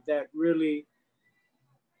ordinary, that really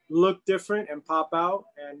look different and pop out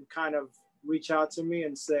and kind of reach out to me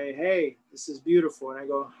and say, hey, this is beautiful. And I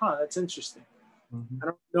go, that's interesting. I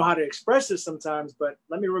don't know how to express this sometimes, but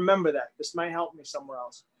let me remember that. This might help me somewhere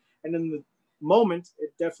else. And in the moment,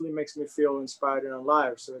 it definitely makes me feel inspired and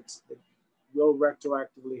alive. So it will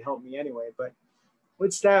retroactively help me anyway. But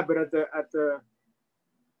it's that. But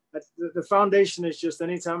the foundation is just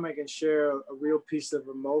anytime I can share a real piece of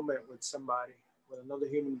a moment with somebody, with another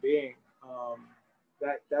human being,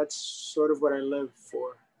 that's sort of what I live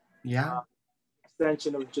for. Yeah.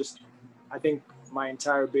 Extension of just, I think, my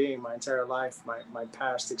entire being, my entire life, my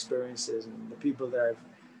past experiences, and the people that I've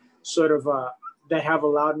sort of that have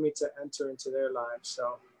allowed me to enter into their lives.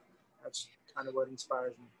 So that's kind of what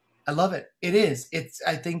inspires me. I love it. It is.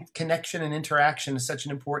 I think connection and interaction is such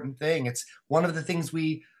an important thing. It's one of the things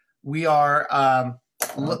we've been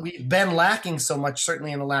lacking so much,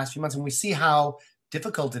 certainly in the last few months, and we see how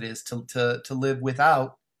difficult it is to live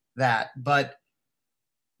without that. But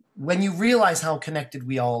when you realize how connected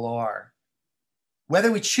we all are,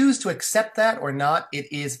 whether we choose to accept that or not,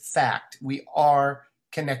 it is fact. We are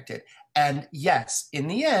connected. And yes, in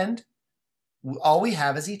the end, all we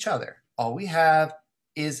have is each other. All we have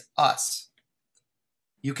is us.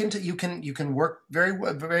 You can work very,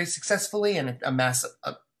 very successfully and amass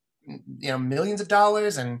millions of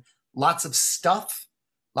dollars and lots of stuff,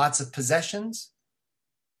 lots of possessions.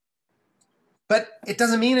 But it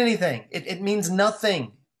doesn't mean anything. It means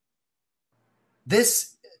nothing.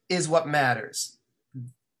 This is what matters.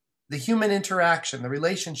 The human interaction, the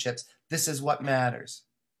relationships, this is what matters.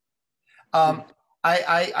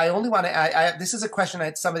 I only want to add, this is a question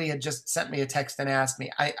that somebody had just sent me a text and asked me.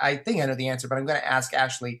 I think I know the answer, but I'm going to ask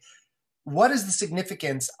Ashley. what is the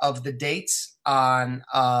significance of the dates on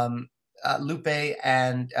Lupe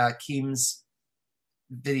and Keem's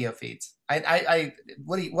video feeds?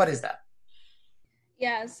 What is that?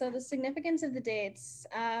 Yeah, so the significance of the dates.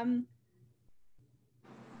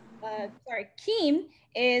 Keem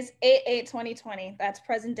is 8/8/2020. That's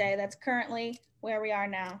present day. That's currently where we are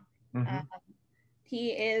now.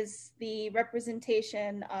 He is the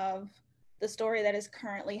representation of the story that is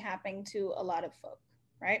currently happening to a lot of folk,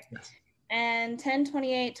 right? Yes. And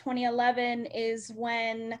 10/28/2011 is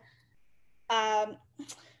when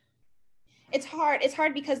it's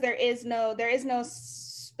hard because there is no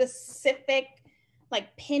specific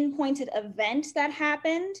like pinpointed event that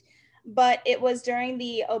happened, but it was during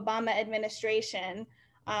the Obama administration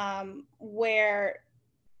where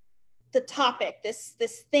the topic, this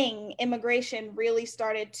thing, immigration, really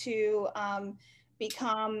started to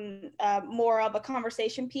become more of a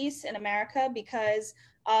conversation piece in America because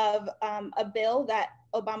of a bill that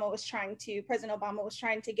President Obama was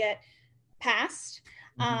trying to get passed.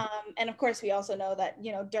 And of course, we also know that,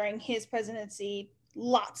 during his presidency,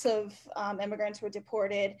 lots of immigrants were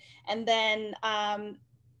deported. And then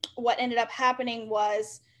what ended up happening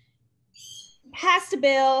was passed a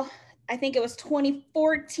bill. I think it was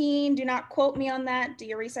 2014. Do not quote me on that. Do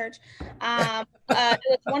your research. I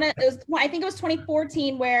think it was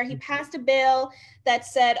 2014 where he passed a bill that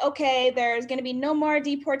said, okay, there's going to be no more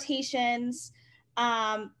deportations,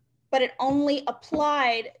 but it only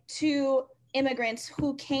applied to immigrants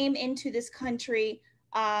who came into this country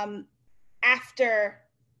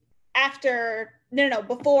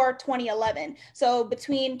before 2011. So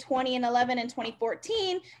between 2011 and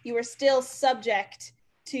 2014, you were still subject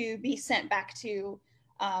to be sent back to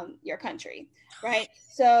your country, right?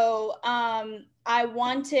 So I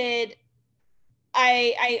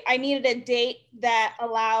needed a date that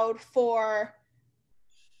allowed for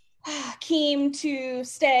Keem to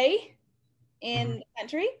stay in the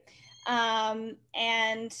country. And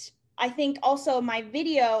I think also my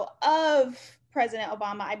video of President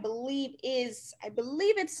Obama, I believe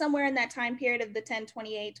it's somewhere in that time period of the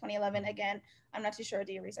 10/28/2011. Again, I'm not too sure.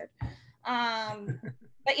 Do your research.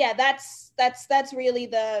 But yeah, that's really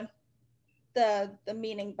the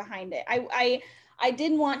meaning behind it. I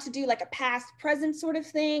didn't want to do like a past present sort of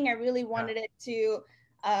thing. I really wanted it to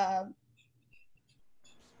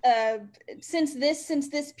since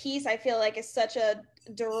this piece I feel like is such a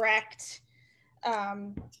direct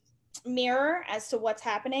mirror as to what's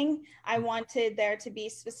happening. I wanted there to be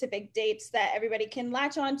specific dates that everybody can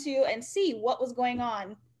latch onto and see what was going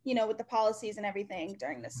on, with the policies and everything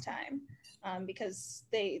during this time, because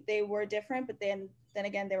they were different, but then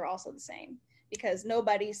again, they were also the same because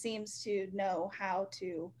nobody seems to know how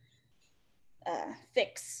to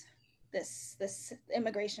fix this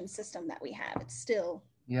immigration system that we have. It's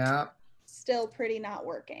still pretty not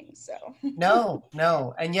working. So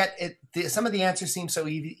no, and yet some of the answers seem so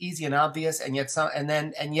easy and obvious, and yet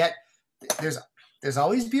there's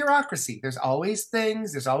always bureaucracy. There's always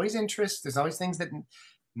things. There's always interest. There's always things that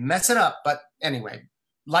mess it up. But anyway,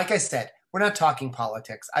 like I said, we're not talking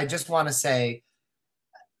politics. I just want to say,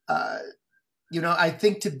 I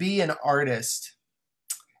think to be an artist,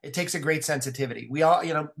 it takes a great sensitivity. We all,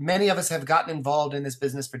 many of us have gotten involved in this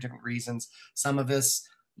business for different reasons. Some of us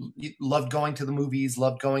loved going to the movies,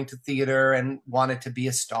 loved going to theater, and wanted to be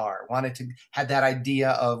a star, had that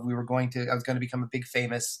idea of I was going to become a big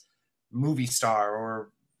famous movie star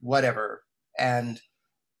or whatever. And,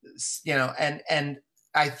 and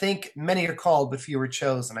I think many are called, but few are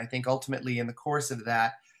chosen. I think ultimately in the course of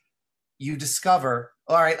that, you discover,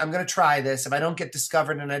 all right, I'm going to try this. If I don't get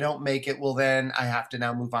discovered and I don't make it, well, then I have to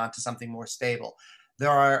now move on to something more stable. There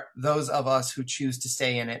are those of us who choose to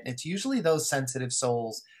stay in it. It's usually those sensitive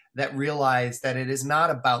souls that realize that it is not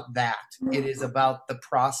about that. It is about the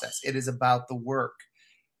process. It is about the work.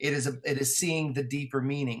 It is seeing the deeper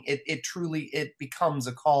meaning. It truly becomes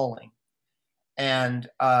a calling. And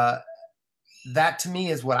that to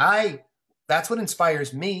me is that's what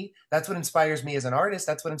inspires me. That's what inspires me as an artist.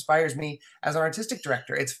 That's what inspires me as an artistic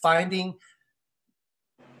director. It's finding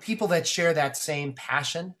people that share that same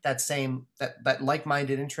passion, that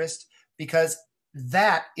like-minded interest, because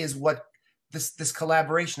that is what this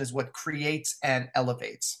collaboration is what creates and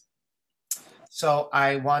elevates. So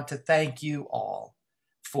I want to thank you all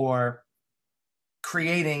for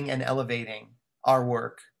creating and elevating our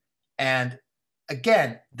work. And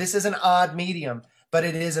again, this is an odd medium, but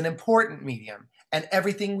it is an important medium, and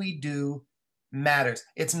everything we do matters.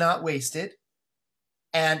 It's not wasted,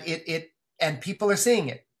 and and people are seeing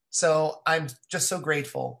it. So I'm just so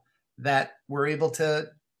grateful that we're able to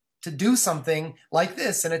do something like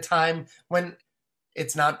this in a time when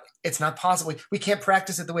It's not possible. We can't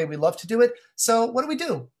practice it the way we love to do it. So what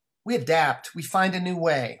do? We adapt. We find a new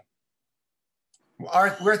way.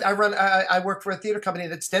 I work for a theater company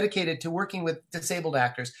that's dedicated to working with disabled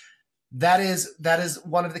actors. That is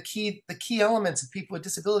one of the key elements of people with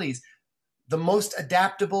disabilities, the most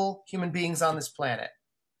adaptable human beings on this planet.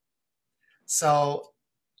 So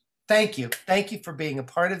thank you for being a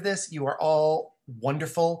part of this. You are all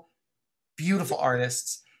wonderful, beautiful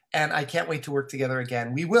artists, and I can't wait to work together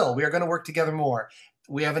again. We are going to work together more.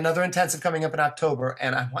 We have another intensive coming up in October,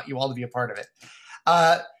 and I want you all to be a part of it.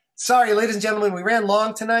 Sorry, ladies and gentlemen, we ran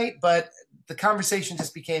long tonight, but the conversation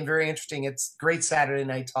just became very interesting. It's great Saturday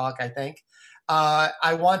night talk, I think.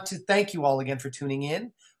 I want to thank you all again for tuning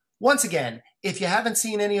in. Once again, if you haven't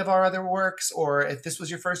seen any of our other works, or if this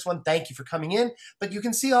was your first one, thank you for coming in. But you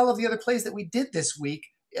can see all of the other plays that we did this week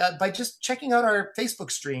by just checking out our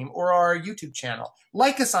Facebook stream or our YouTube channel.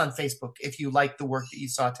 Like us on Facebook if you like the work that you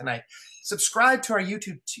saw tonight. Subscribe to our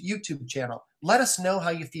YouTube channel. Let us know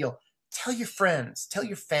how you feel. Tell your friends, tell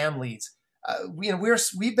your families.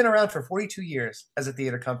 We've been around for 42 years as a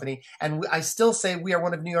theater company, and I still say we are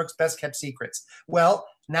one of New York's best kept secrets. Well,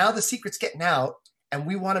 now the secret's getting out, and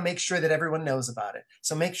we want to make sure that everyone knows about it.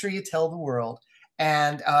 So make sure you tell the world,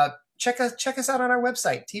 and check us out on our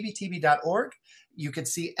website, tbtb.org. You can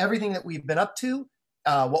see everything that we've been up to,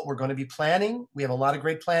 what we're going to be planning. We have a lot of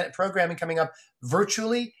great programming coming up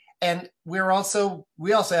virtually. And we also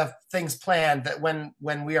have things planned that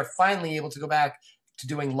when we are finally able to go back to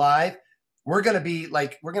doing live, we're going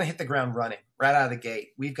to hit the ground running right out of the gate.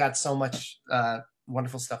 We've got so much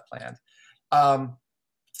wonderful stuff planned.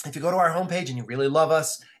 If you go to our homepage and you really love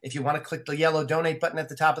us, if you want to click the yellow donate button at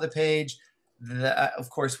the top of the page,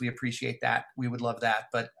 of course, we appreciate that. We would love that.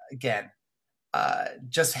 But again,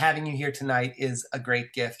 just having you here tonight is a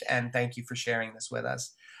great gift. And thank you for sharing this with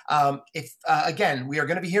us. Again, we are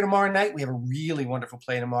going to be here tomorrow night. We have a really wonderful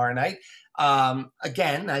play tomorrow night.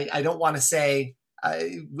 Again, I don't want to say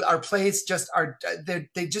our plays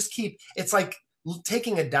they just keep, it's like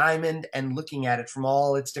taking a diamond and looking at it from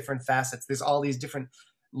all its different facets. There's all these different,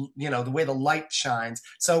 the way the light shines.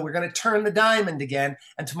 So we're going to turn the diamond again.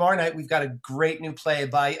 And tomorrow night, we've got a great new play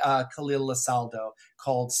by Khalil Lasaldo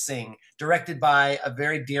called Sing, directed by a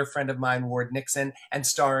very dear friend of mine, Ward Nixon, and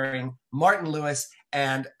starring Martin Lewis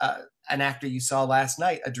and an actor you saw last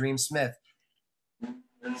night, Adreem Smith.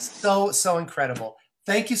 So incredible.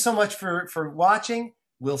 Thank you so much for watching.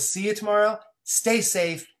 We'll see you tomorrow. Stay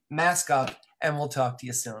safe, mask up, and we'll talk to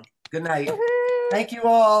you soon. Good night. Woohoo! Thank you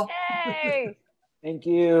all. Yay! Thank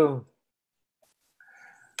you.